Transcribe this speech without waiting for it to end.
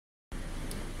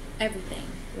Everything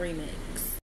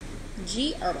remix.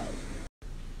 HERBO.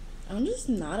 I'm just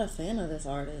not a fan of this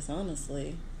artist,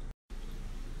 honestly.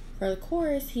 For the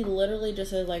chorus, he literally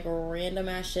just says like random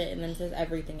ass shit and then says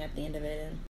everything at the end of it.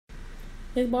 And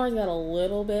his bars got a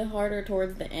little bit harder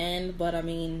towards the end, but I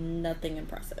mean, nothing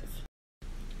impressive.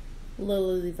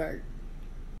 LIL VERT.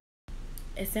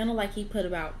 It sounded like he put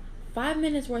about 5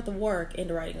 minutes worth of work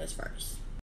into writing this verse.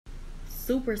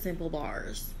 Super simple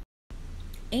bars.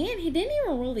 And he didn't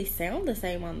even really sound the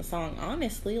same on the song,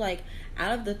 honestly. Like,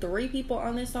 out of the 3 people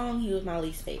on this song, he was my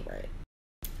least favorite.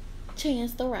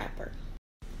 Chance the Rapper.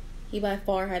 He by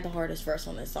far had the hardest verse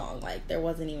on this song. Like, there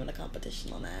wasn't even a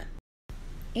competition on that.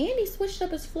 And he switched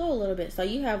up his flow a little bit. So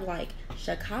you have, like,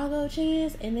 Chicago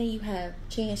Chance, and then you have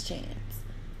Chance.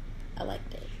 I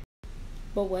liked it.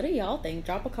 But what do y'all think?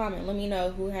 Drop a comment. Let me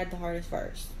know who had the hardest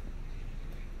verse.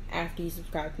 After you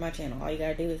subscribe to my channel, all you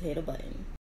gotta do is hit a button.